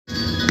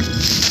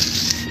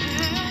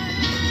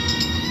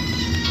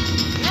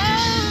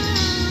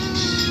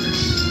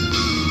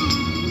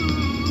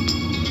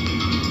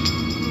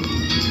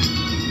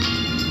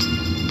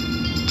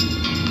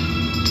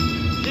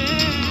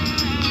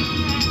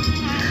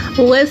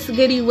What's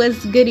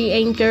goody,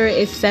 Anchor?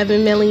 It's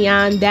 7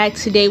 Million back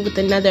today with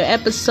another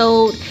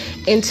episode.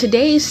 And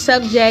today's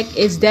subject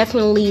is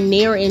definitely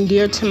near and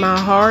dear to my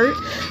heart.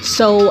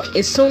 So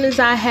as soon as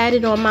I had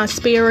it on my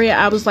spirit,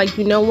 I was like,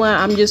 you know what?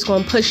 I'm just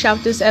going to push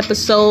out this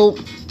episode.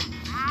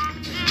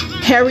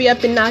 Hurry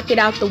up and knock it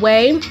out the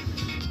way,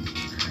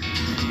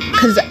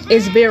 because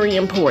it's very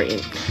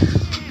important.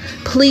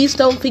 Please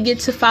don't forget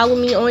to follow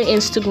me on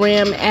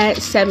Instagram at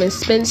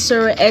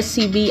 7Spencer,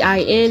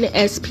 SEVINSPNCER.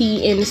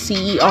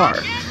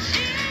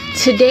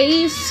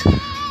 Today's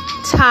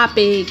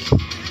topic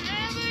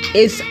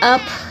is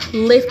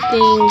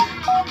uplifting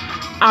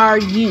our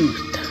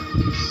youth,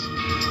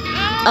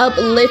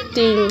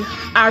 uplifting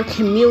our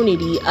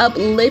community,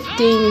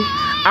 uplifting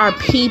our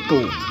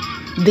people,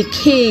 the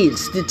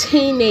kids, the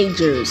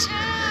teenagers,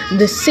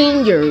 the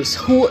seniors,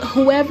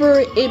 whoever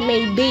it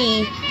may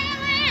be.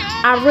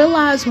 I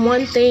realized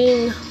one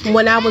thing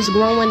when I was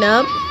growing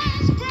up,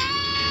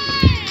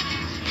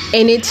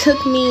 and it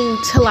took me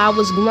till I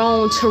was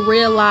grown to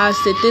realize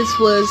that this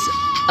was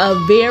a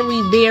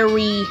very,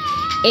 very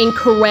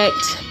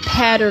incorrect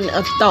pattern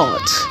of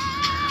thought.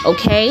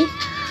 Okay?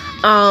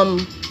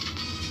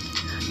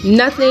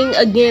 Nothing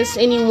against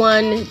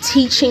anyone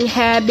teaching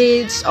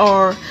habits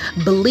or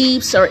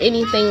beliefs or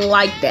anything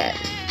like that.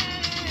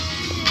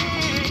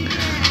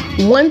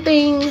 One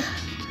thing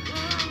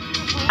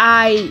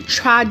I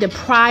tried to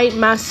pride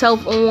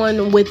myself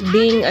on with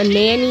being a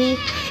nanny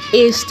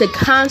is to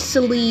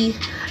constantly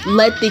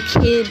let the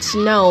kids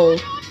know,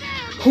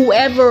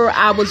 whoever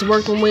I was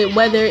working with,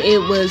 whether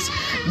it was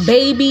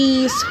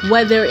babies,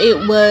 whether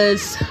it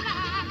was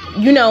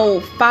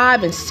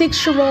 5 and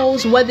 6 year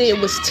olds, whether it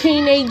was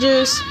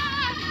teenagers,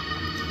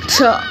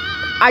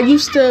 I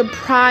used to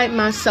pride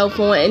myself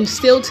on, and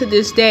still to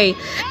this day,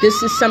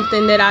 this is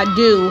something that I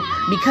do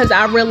because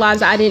I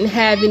realized I didn't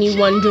have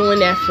anyone doing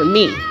that for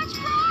me.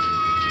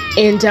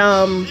 And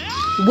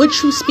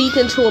what you speak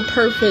into a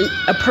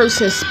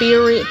person's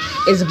spirit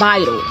is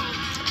vital.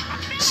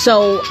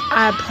 So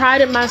I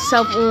prided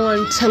myself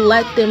on to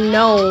let them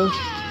know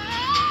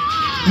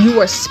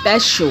you are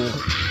special,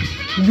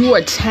 you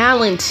are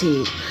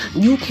talented,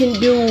 you can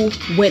do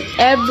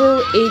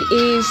whatever it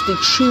is that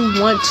you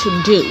want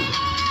to do.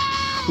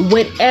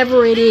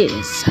 Whatever it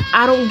is.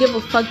 I don't give a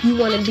fuck. You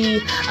want to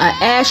be an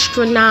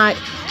astronaut,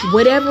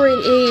 whatever it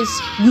is,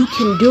 you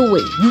can do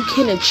it, you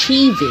can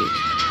achieve it.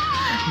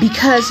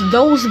 Because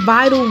those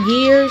vital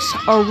years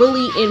are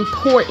really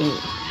important.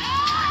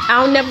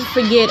 I'll never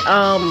forget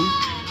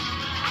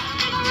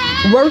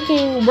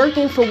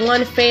working for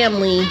one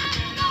family.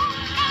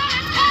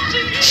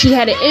 She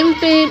had an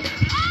infant,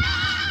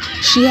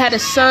 she had a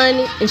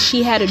son, and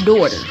she had a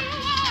daughter.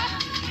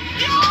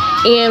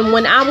 And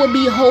when I would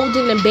be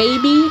holding the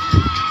baby,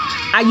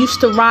 I used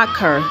to rock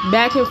her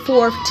back and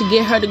forth to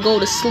get her to go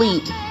to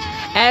sleep.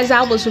 As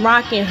I was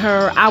rocking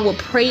her, I would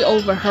pray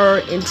over her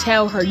and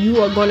tell her,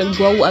 you are going to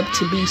grow up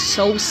to be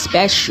so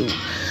special.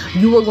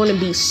 You are going to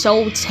be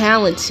so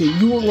talented.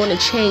 You are going to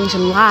change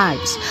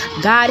lives.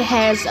 God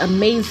has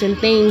amazing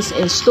things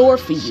in store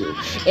for you.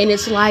 And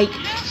it's like,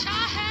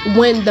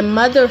 when the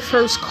mother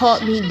first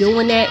caught me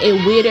doing that,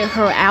 it weirded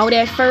her out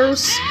at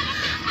first.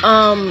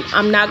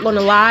 I'm not going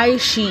to lie.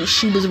 She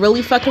was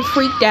really fucking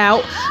freaked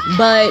out.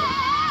 But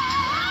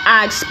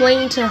I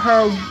explained to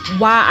her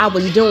why I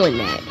was doing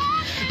that.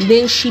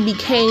 Then she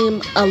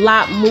became a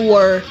lot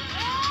more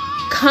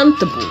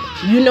comfortable.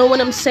 You know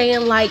what I'm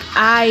saying? Like,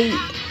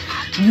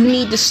 you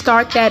need to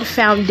start that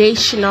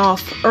foundation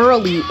off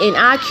early. In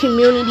our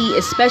community,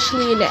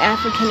 especially in the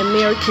African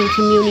American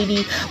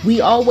community,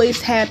 we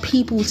always have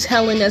people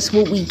telling us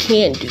what we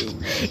can't do.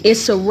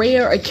 It's a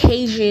rare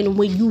occasion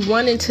when you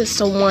run into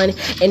someone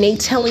and they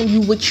telling you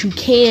what you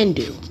can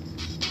do.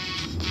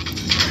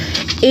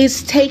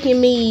 It's taken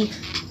me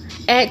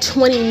at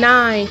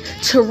 29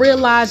 to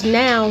realize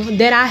now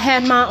that I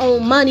have my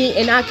own money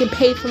and I can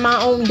pay for my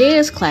own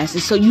dance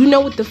classes. So you know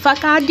what the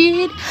fuck I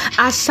did?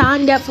 I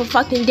signed up for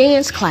fucking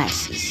dance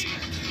classes.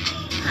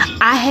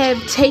 I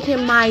have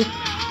taken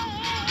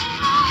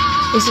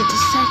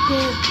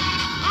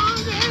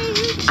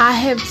I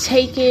have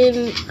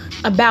taken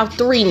about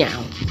 3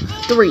 now.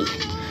 3.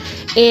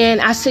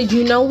 And I said,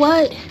 you know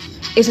what?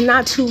 It's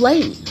not too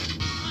late.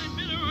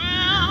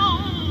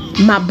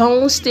 My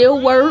bones still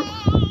work.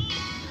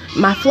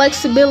 My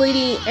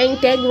flexibility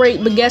ain't that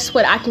great, but guess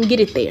what? I can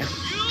get it there.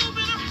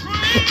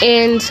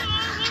 And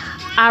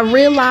I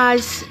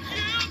realized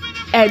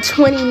at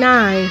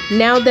 29,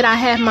 now that I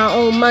have my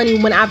own money,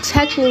 when I've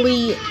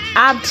technically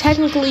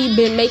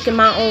been making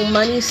my own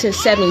money since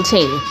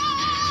 17.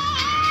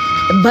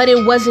 But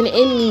it wasn't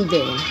in me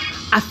then.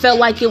 I felt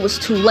like it was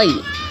too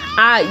late.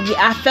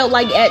 I felt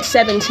like at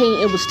 17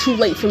 it was too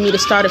late for me to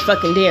start a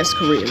fucking dance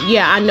career.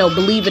 Yeah, I know,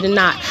 believe it or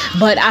not.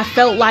 But I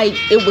felt like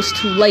it was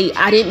too late.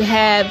 I didn't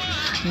have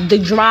the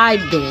drive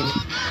then.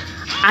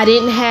 I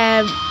didn't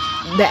have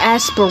the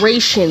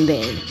aspiration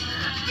then.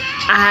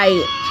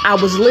 I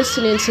was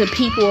listening to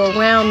people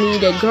around me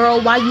that, girl,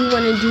 why you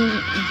want to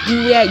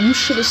do that? You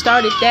should have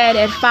started that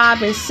at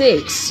 5 and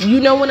 6. You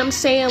know what I'm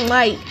saying?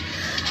 Like,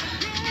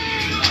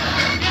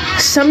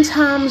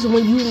 Sometimes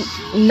when you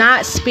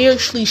not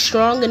spiritually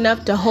strong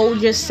enough to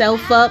hold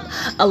yourself up,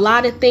 a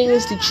lot of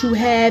things that you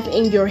have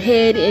in your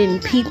head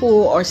and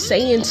people are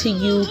saying to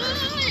you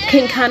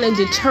can kind of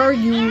deter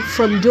you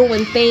from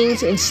doing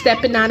things and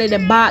stepping out of the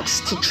box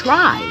to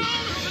try.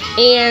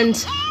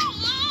 And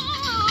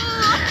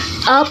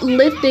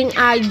uplifting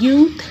our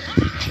youth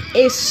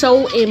is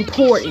so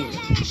important.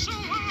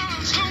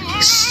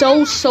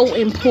 So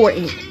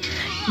important.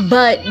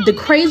 But the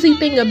crazy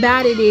thing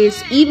about it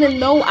is, even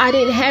though I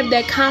didn't have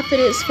that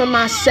confidence for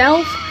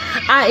myself,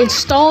 I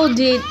installed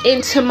it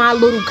into my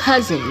little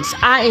cousins.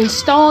 I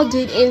installed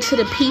it into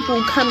the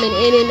people coming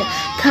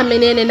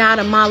in and out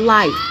of my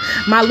life.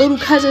 My little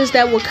cousins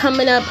that were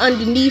coming up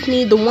underneath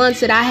me, the ones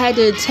that I had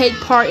to take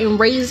part in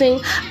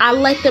raising, I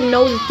let them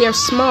know that they're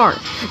smart.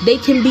 They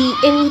can be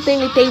anything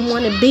that they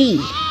want to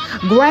be.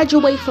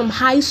 Graduate from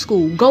high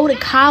school, go to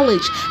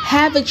college,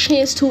 have a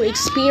chance to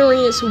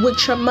experience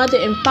what your mother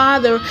and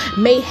father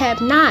may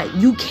have not.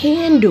 You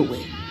can do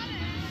it.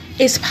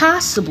 It's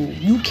possible.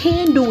 You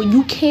can do it.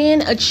 You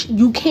can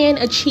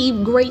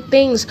achieve great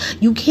things.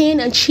 You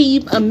can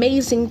achieve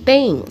amazing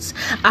things.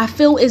 I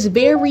feel it's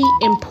very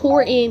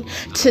important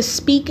to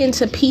speak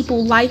into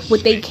people's life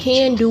what they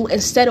can do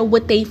instead of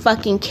what they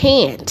fucking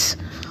can't.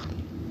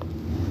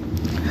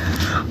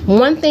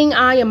 One thing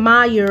I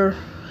admire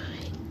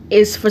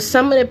is for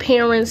some of the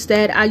parents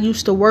that I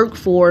used to work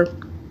for,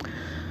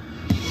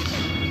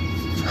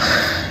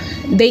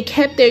 they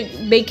kept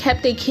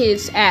their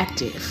kids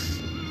active.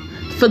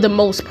 For the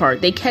most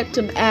part, they kept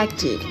them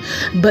active.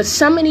 But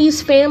some of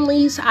these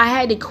families I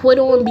had to quit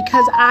on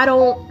because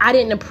I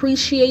didn't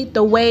appreciate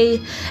the way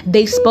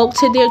they spoke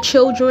to their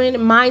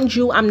children. Mind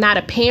you, I'm not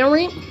a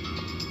parent,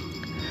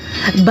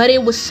 but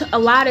it was a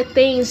lot of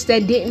things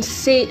that didn't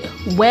sit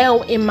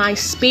well in my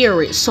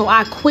spirit. So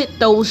I quit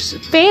those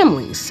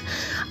families.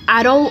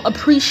 I don't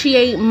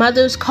appreciate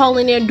mothers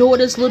calling their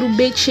daughters little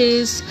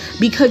bitches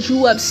because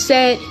you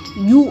upset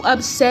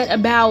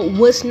about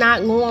what's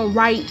not going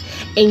right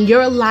in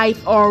your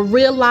life, or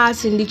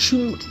realizing that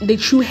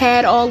you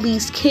had all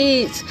these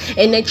kids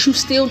and that you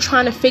still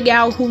trying to figure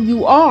out who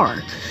you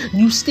are.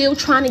 You still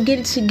trying to get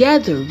it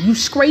together. You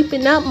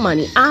scraping up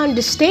money. I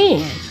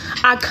understand.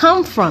 I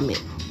come from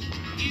it.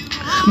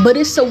 But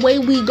it's the way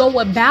we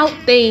go about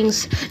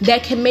things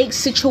that can make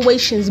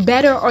situations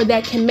better or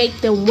that can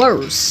make them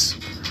worse.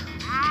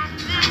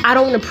 I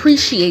don't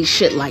appreciate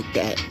shit like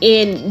that.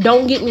 And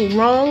don't get me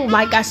wrong,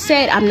 like I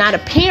said, I'm not a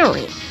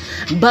parent.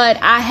 But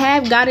I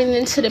have gotten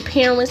into the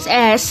parents'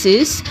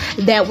 asses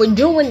that were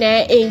doing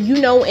that and,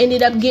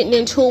 ended up getting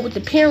into it with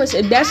the parents.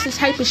 If that's the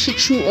type of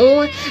shit you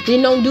on,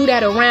 then don't do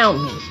that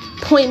around me.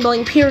 Point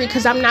blank period,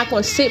 because I'm not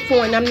going to sit for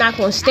it and I'm not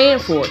going to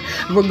stand for it.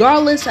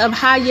 Regardless of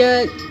how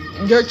your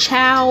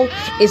child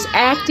is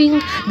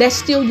acting, that's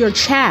still your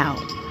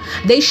child.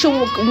 They should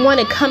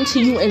want to come to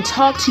you and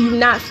talk to you,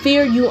 not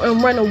fear you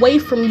and run away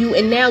from you.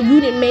 And now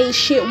you done made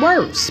shit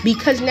worse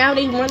because now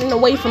they running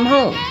away from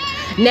home.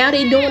 Now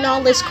they doing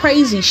all this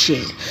crazy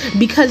shit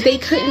because they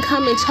couldn't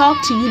come and talk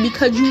to you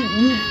because you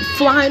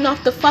flying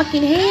off the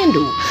fucking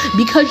handle,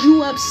 because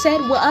you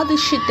upset with other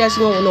shit that's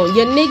going on.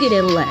 Your nigga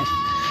done left.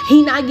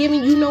 He not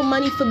giving you no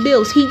money for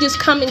bills. He just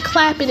come and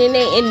clapping and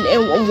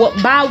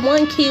buy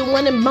one kid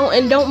one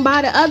and don't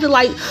buy the other.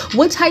 Like,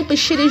 what type of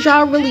shit is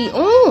y'all really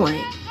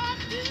on?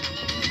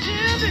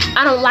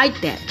 I don't like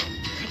that.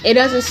 It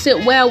doesn't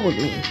sit well with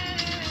me.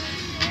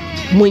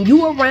 When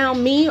you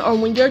around me or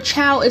when your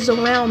child is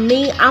around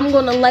me, I'm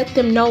going to let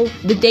them know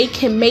that they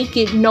can make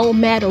it no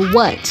matter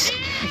what.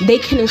 They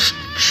can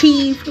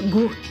achieve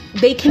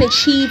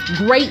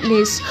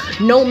greatness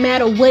no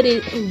matter what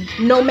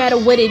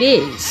it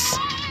is.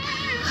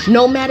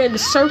 No matter the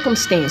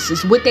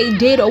circumstances, what they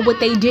did or what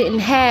they didn't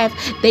have,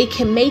 they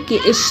can make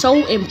it. It's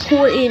so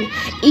important,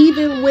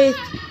 even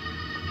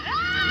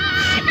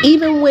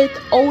with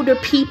older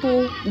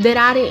people that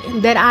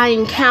I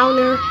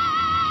encounter.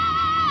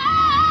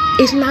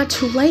 It's not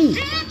too late.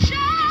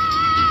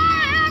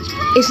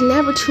 It's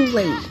never too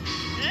late.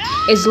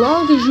 As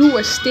long as you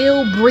are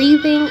still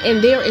breathing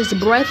and there is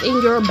breath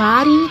in your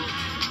body,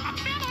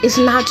 it's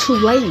not too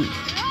late.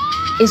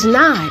 It's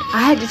not.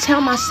 I had to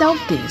tell myself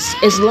this.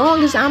 As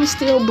long as I'm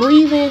still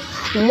breathing,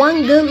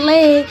 one good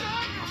leg,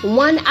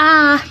 one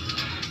eye,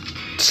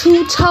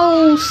 2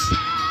 toes,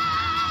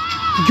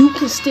 you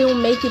can still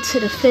make it to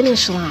the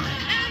finish line.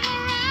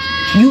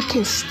 You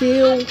can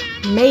still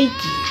make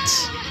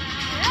it.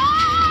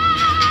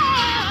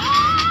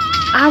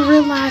 I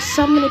realize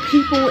some of the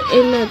people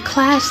in the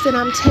class that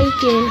I'm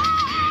taking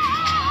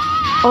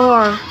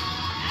are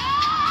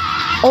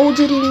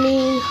older than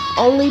me,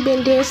 only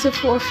been dancing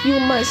for a few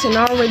months and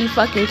already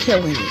fucking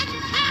killing it.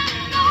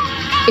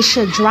 It's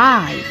your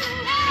drive.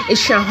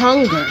 It's your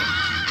hunger.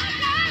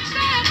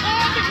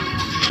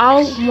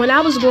 When I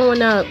was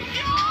growing up,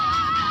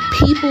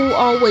 people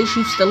always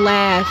used to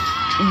laugh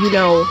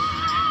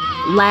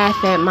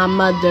at my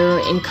mother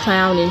and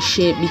clown and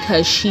shit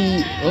because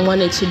she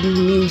wanted to do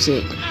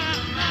music.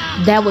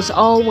 That was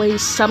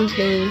always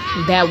something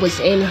that was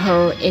in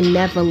her and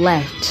never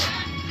left.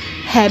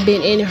 had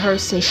been in her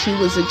since she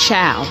was a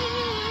child.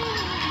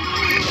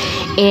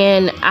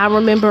 And I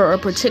remember a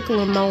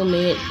particular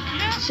moment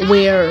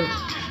where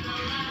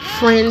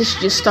friends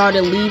just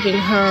started leaving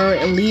her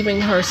and leaving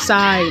her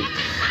side,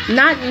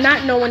 not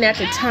knowing at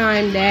the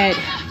time that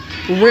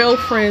real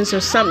friends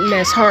are something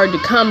that's hard to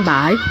come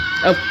by,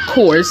 of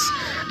course,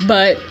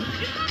 but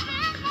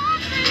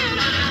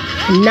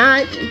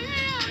not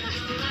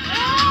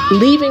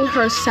leaving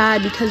her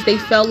side because they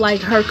felt like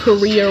her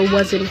career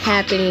wasn't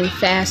happening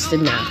fast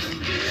enough.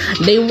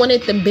 They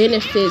wanted the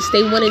benefits,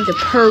 they wanted the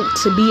perk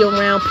to be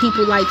around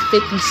people like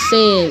 50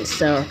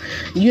 Cent or,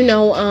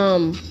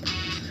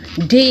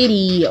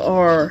 Diddy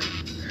or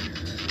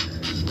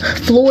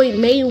Floyd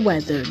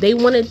Mayweather. They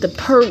wanted the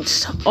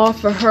perks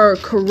off of her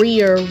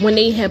career when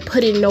they had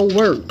put in no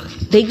work.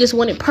 They just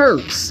wanted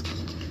perks.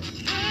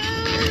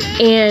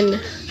 And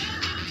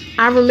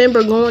I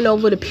remember going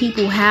over to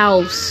people's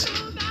house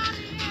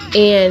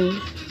and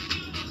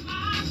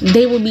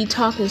they would be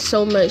talking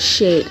so much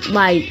shit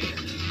like,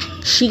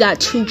 she got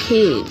 2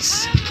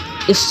 kids.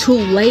 It's too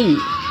late.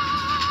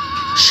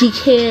 She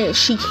can't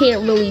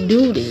really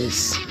do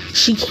this.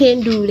 She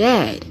can't do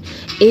that.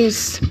 It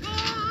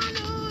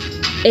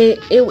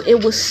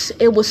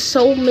was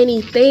so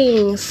many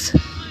things,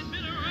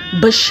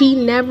 but she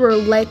never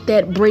let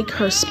that break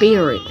her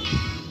spirit.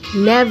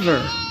 Never.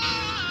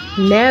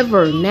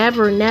 Never.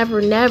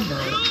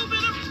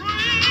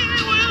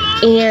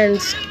 And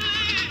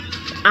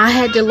I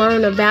had to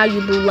learn a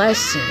valuable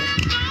lesson.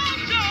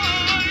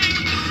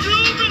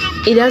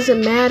 It doesn't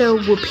matter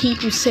what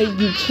people say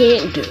you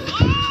can't do.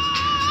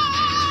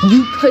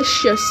 You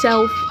push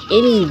yourself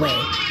anyway.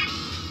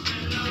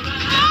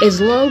 As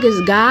long as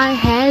God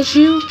has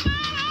you,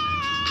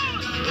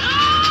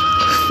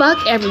 fuck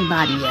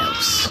everybody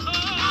else.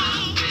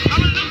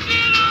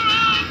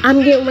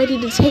 I'm getting ready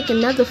to take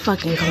another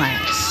fucking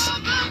class.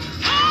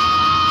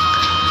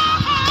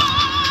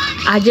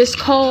 I just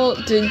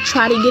called to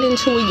try to get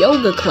into a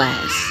yoga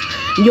class.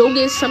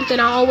 Yoga is something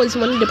I always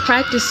wanted to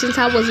practice since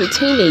I was a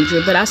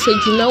teenager. But I said,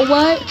 you know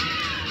what?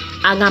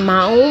 I got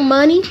my own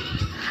money.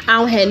 I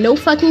don't have no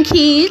fucking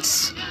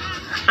kids.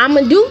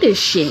 I'ma do this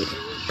shit.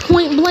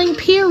 Point blank,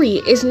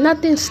 period. It's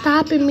nothing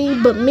stopping me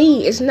but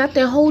me. It's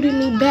nothing holding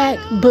me back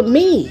but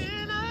me.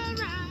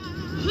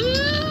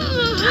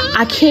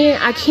 I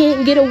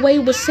can't get away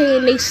with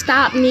saying they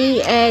stopped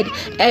me at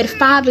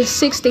 5 and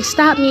 6. They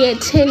stopped me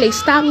at 10. They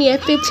stopped me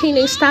at 15.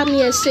 They stopped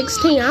me at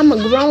 16. I'm a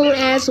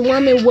grown-ass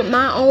woman with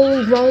my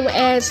own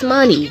grown-ass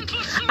money.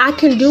 I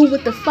can do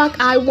what the fuck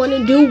I want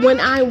to do when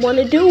I want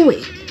to do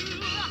it.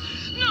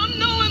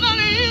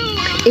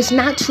 It's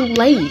not too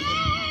late.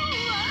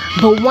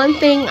 But one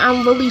thing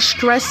I'm really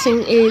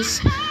stressing is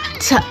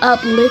to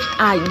uplift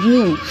our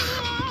youth.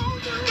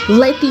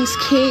 Let these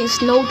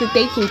kids know that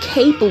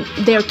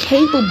they're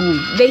capable.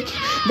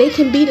 They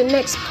can be the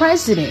next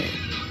president.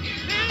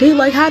 They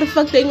like, how the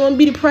fuck they gonna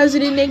be the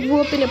president? They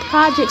grew up in the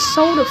project.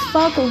 So the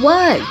fuck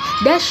what?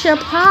 That's your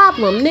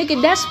problem,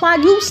 nigga. That's why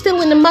you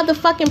still in the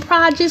motherfucking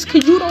projects,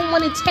 cause you don't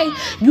want to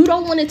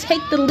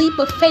take the leap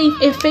of faith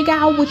and figure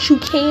out what you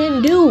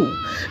can do.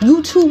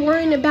 You too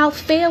worrying about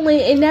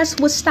failing, and that's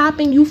what's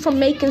stopping you from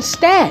making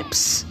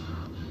steps.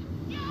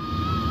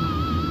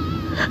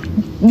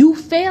 You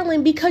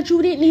failing because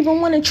you didn't even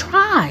want to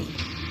try.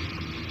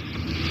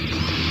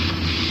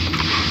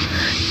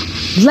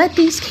 Let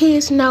these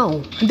kids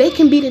know they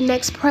can be the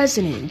next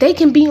president. They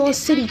can be on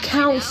city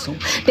council.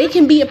 They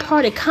can be a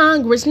part of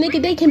Congress. Nigga,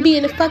 they can be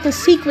in the fucking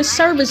Secret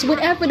Service.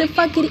 Whatever the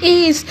fuck it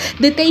is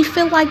that they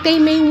feel like they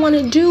may want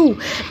to do.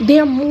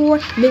 They're more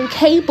than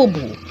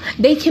capable.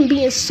 They can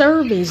be in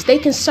service. They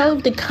can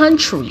serve the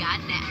country.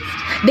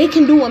 They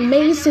can do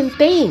amazing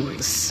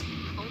things.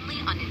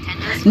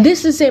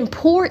 This is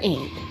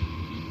important.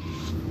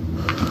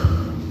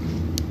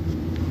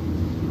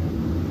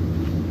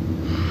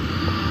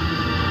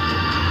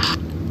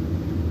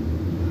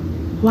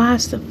 Why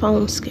is the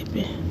phone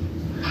skipping?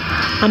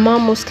 I'm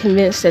almost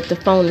convinced that the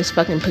phone is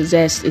fucking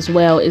possessed as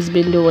well. It's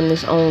been doing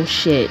its own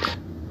shit.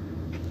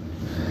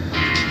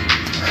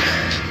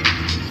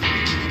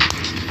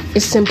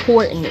 It's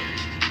important.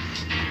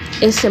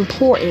 It's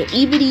important.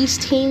 Even these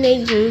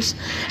teenagers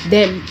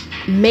that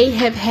may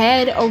have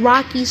had a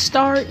rocky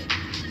start,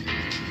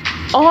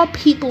 all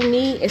people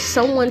need is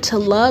someone to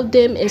love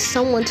them and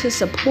someone to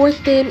support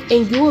them,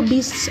 and you'll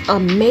be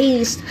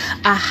amazed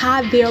at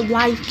how their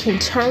life can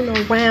turn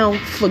around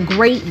for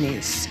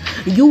greatness.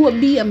 You will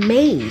be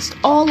amazed.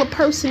 All a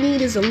person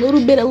needs is a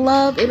little bit of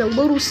love and a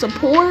little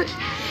support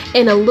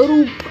and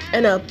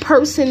a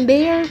person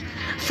there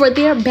for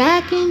their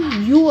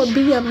backing. You will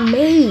be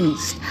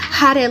amazed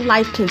how that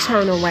life can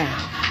turn around.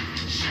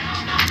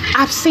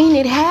 I've seen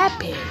it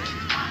happen.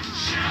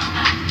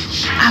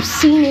 I've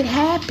seen it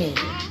happen.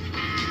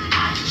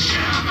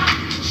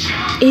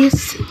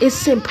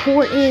 It's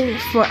important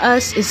for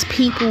us as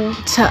people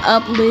to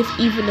uplift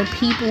even the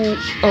people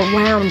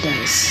around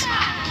us.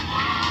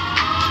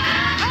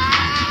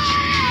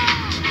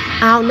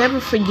 I'll never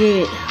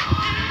forget,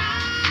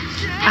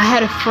 I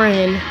had a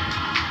friend,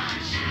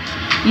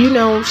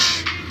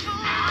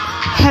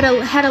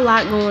 had a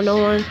lot going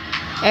on,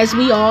 as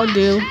we all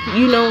do.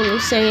 You know what I'm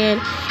saying?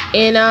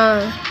 And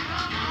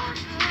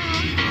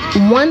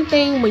one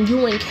thing, when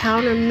you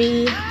encounter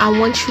me, I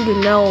want you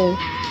to know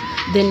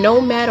that no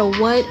matter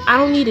what, I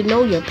don't need to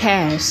know your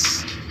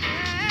past.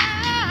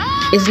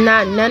 It's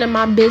not none of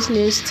my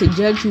business to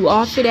judge you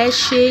off of that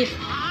shit.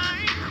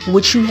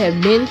 What you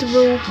have been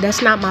through,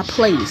 that's not my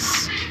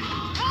place.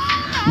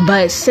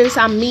 But since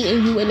I'm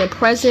meeting you in the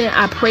present,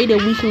 I pray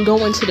that we can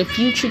go into the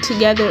future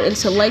together, and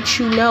to let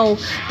you know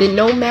that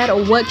no matter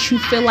what you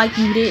feel like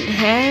you didn't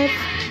have,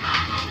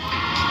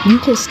 you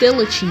can still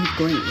achieve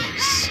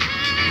greatness.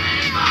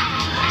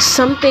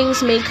 Some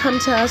things may come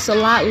to us a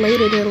lot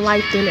later in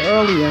life than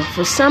earlier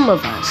for some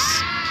of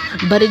us,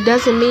 but it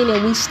doesn't mean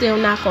that we still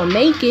not gonna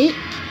make it.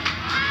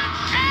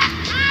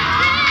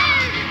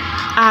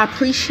 I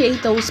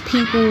appreciate those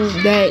people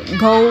that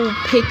go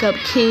pick up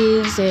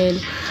kids,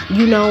 and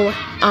you know,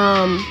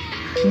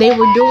 they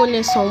were doing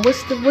this on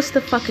what's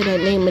the fuck of that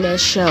name of that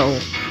show?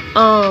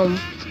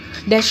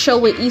 That show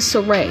with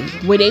Issa Rae,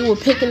 where they were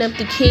picking up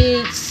the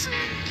kids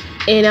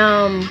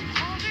and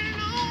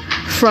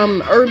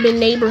from urban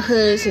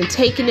neighborhoods and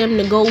taking them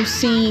to go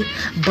see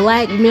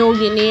black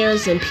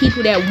millionaires and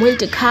people that went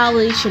to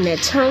college and that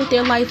turned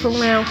their life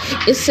around.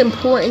 It's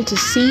important to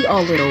see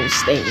all of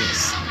those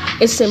things.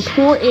 It's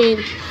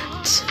important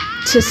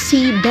to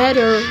see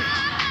better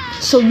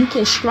so you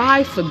can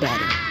strive for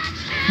better.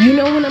 You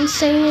know what I'm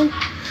saying?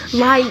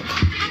 Like,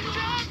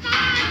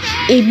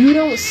 if you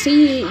don't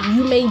see it,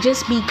 you may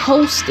just be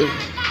coasting.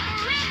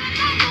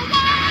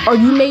 Or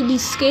you may be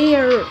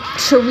scared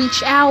to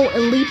reach out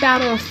and leap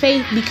out on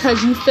faith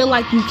because you feel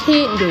like you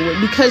can't do it,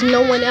 because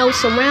no one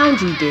else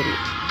around you did it.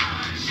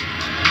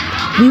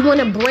 We want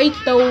to break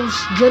those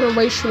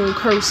generational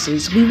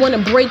curses. We want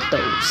to break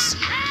those.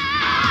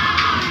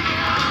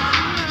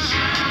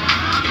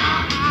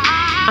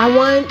 I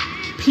want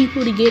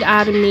people to get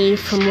out of me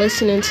from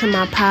listening to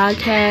my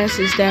podcast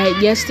is that,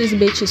 yes, this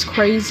bitch is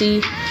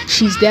crazy.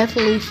 She's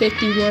definitely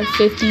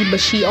 5150, but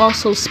she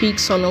also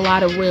speaks on a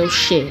lot of real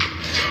shit.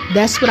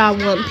 That's what I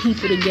want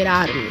people to get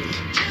out of me.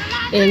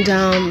 And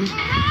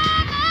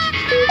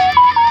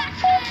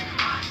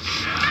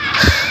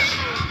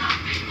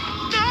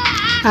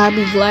I'll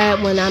be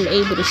glad when I'm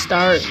able to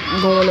start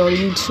going on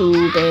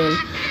YouTube and,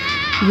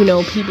 you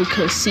know, people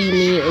can see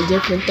me and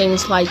different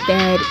things like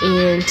that,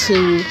 and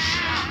to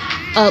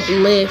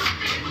uplift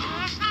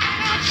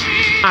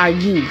our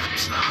youth,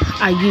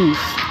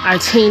 our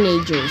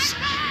teenagers,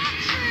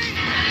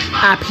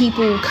 our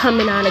people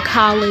coming out of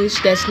college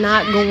that's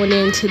not going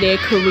into their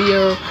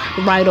career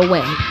right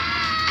away.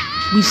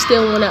 We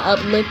still want to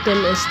uplift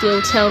them and still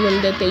tell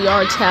them that they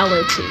are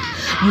talented.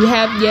 You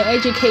have your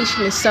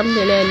education is something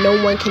that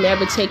no one can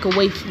ever take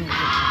away from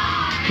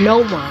you. No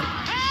one.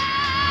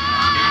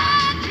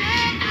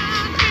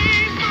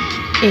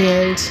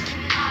 And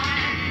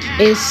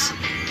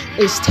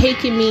it's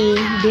taking me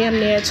damn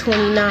near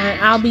 29.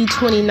 I'll be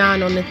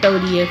 29 on the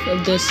 30th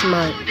of this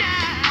month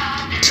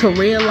to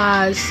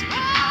realize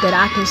that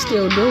I can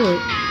still do it.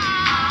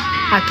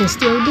 I can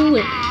still do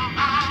it.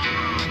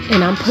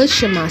 And I'm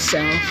pushing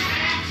myself.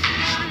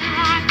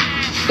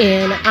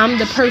 And I'm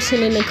the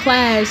person in the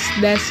class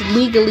that's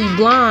legally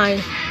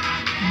blind,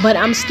 but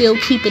I'm still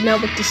keeping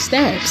up with the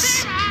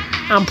steps.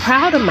 I'm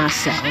proud of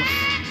myself.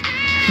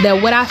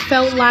 That what I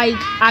felt like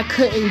I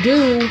couldn't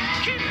do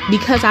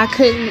because I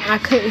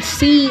couldn't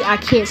see, I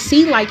can't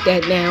see like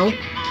that now,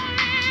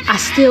 I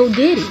still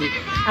did it.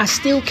 I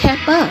still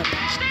kept up.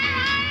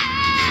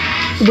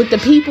 With the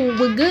people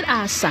with good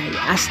eyesight,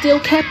 I still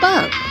kept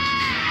up.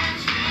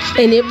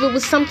 And if it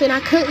was something I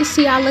couldn't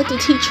see, I let the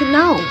teacher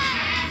know.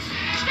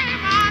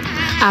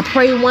 I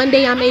pray one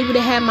day I'm able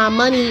to have my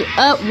money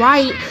up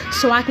right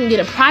so I can get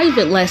a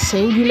private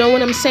lesson. You know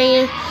what I'm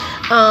saying?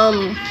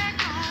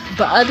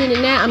 But other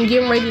than that, I'm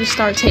getting ready to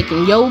start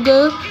taking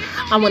yoga.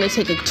 I want to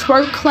take a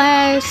twerk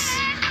class.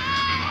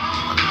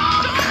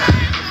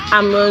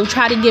 I'm going to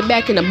try to get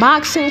back in a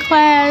boxing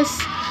class.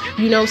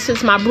 You know,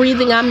 since my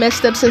breathing, I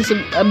messed up since a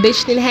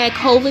bitch done had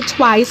COVID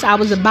twice. I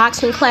was a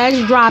boxing class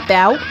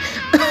dropout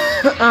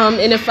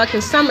in the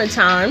fucking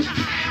summertime.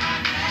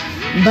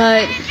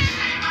 But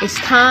it's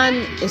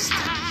time. It's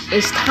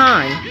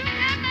time.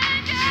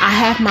 I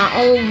have my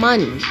own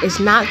money. It's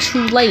not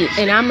too late.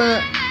 And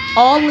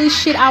all this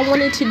shit I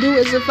wanted to do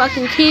as a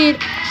fucking kid,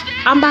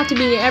 I'm about to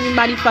be in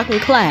everybody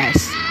fucking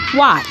class.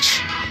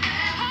 Watch.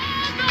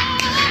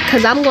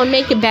 Because I'm going to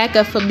make it back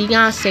up for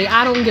Beyonce.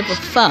 I don't give a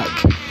fuck.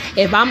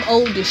 If I'm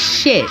old as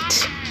shit,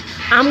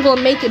 I'm going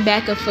to make it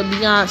back up for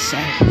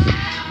Beyonce.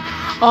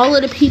 All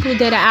of the people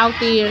that are out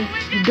there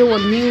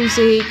doing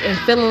music and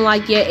feeling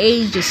like your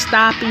age is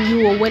stopping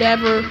you or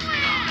whatever,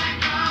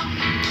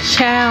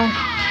 child,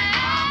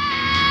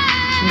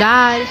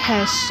 God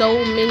has so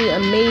many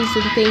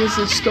amazing things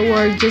in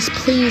store. Just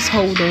please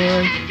hold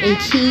on and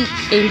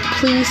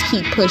please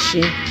keep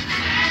pushing.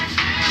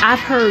 I've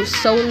heard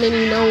so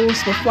many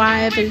no's before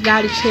I ever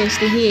got a chance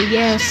to hear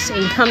yes,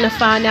 and come to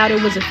find out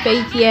it was a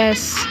fake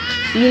yes.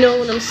 You know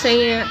what I'm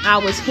saying? I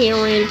was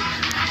hearing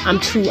I'm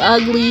too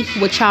ugly,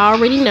 which I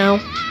already know.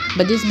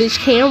 but this bitch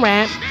can't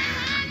rap.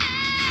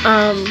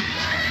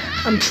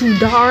 I'm too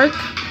dark.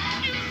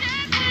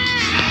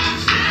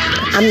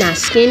 I'm not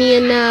skinny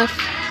enough.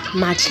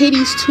 My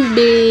titties too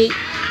big.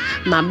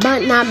 My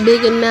butt not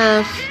big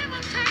enough.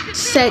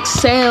 Sex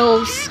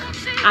sells.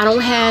 I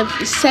don't have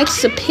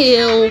sex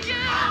appeal.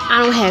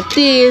 I don't have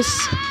this.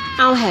 I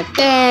don't have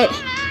that.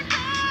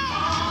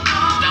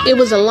 It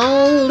was a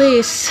long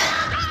list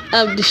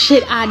of the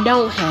shit I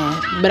don't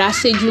have. But I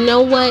said, you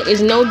know what?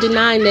 There's no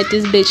denying that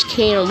this bitch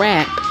can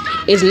rap.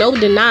 There's no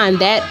denying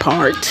that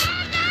part.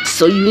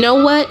 So you know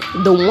what?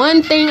 The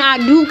one thing I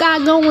do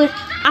got going,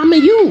 I'ma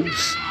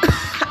use.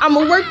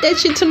 I'ma work that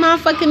shit to my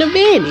fucking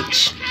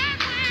advantage.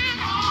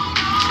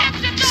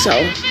 So,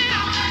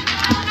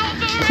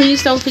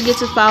 please don't forget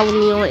to follow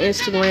me on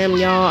Instagram,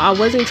 y'all. I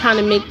wasn't trying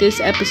to make this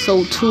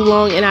episode too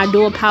long, and I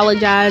do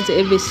apologize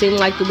if it seemed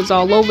like it was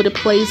all over the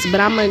place,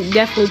 but I'm gonna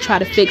definitely try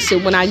to fix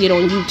it when I get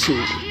on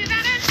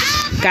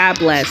YouTube. God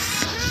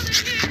bless.